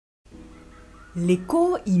Les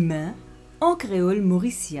corps humains en créole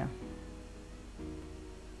mauricien.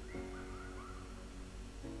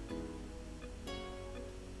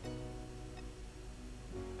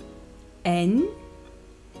 N,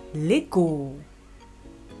 l'écho.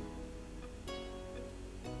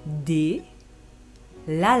 D,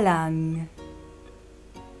 la langue.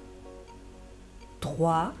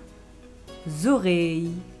 3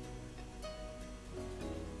 oreilles.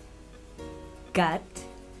 4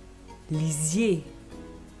 lisier.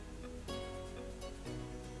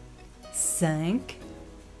 5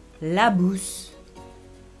 la bouche.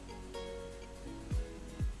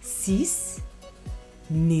 6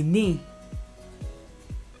 néné.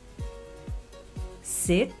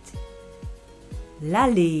 7 la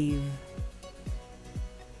lèvre.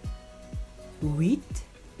 8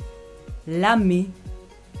 la main.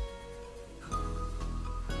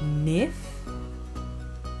 9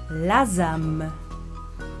 la zame.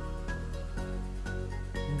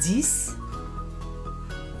 10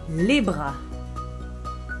 les bras.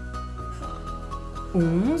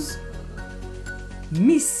 11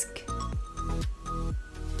 misc.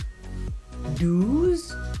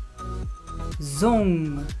 12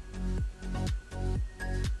 ongles.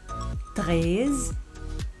 13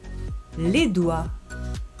 les doigts.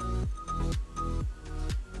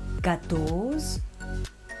 14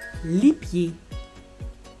 les pieds.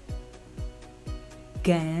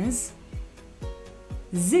 15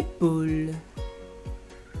 épaules.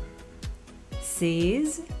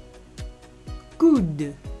 16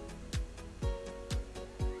 coudes.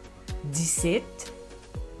 17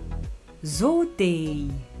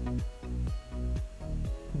 orteils.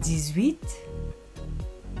 18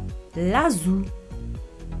 lazou.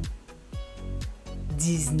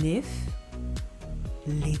 19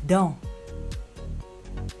 les dents.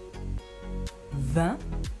 20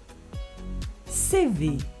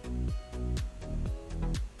 CV.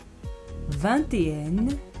 21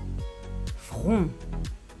 front.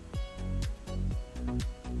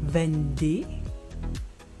 22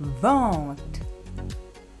 ventre.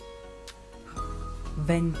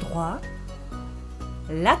 23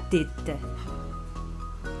 la tête.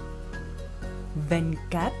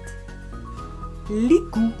 24 les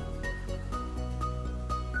coups.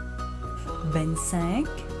 25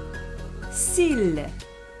 cils.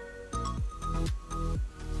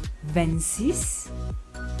 26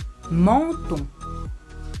 menton.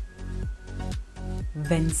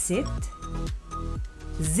 27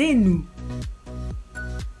 zénou.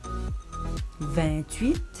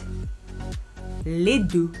 28 les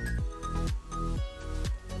deux.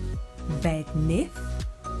 29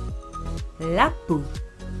 la peau.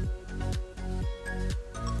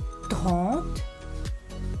 30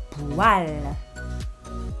 poil.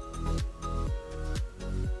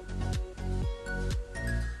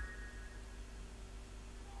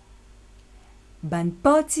 Ban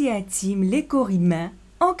partie intime les corps humains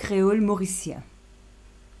en créole mauricien.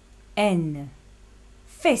 N,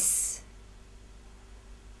 fesse.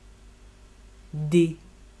 D,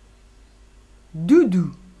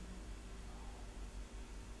 doudou.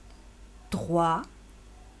 3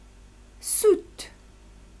 soute.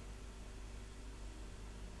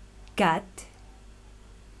 4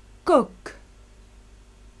 coq.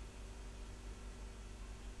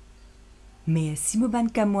 Merci mon ban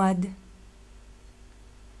camarade.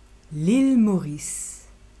 L'île Maurice.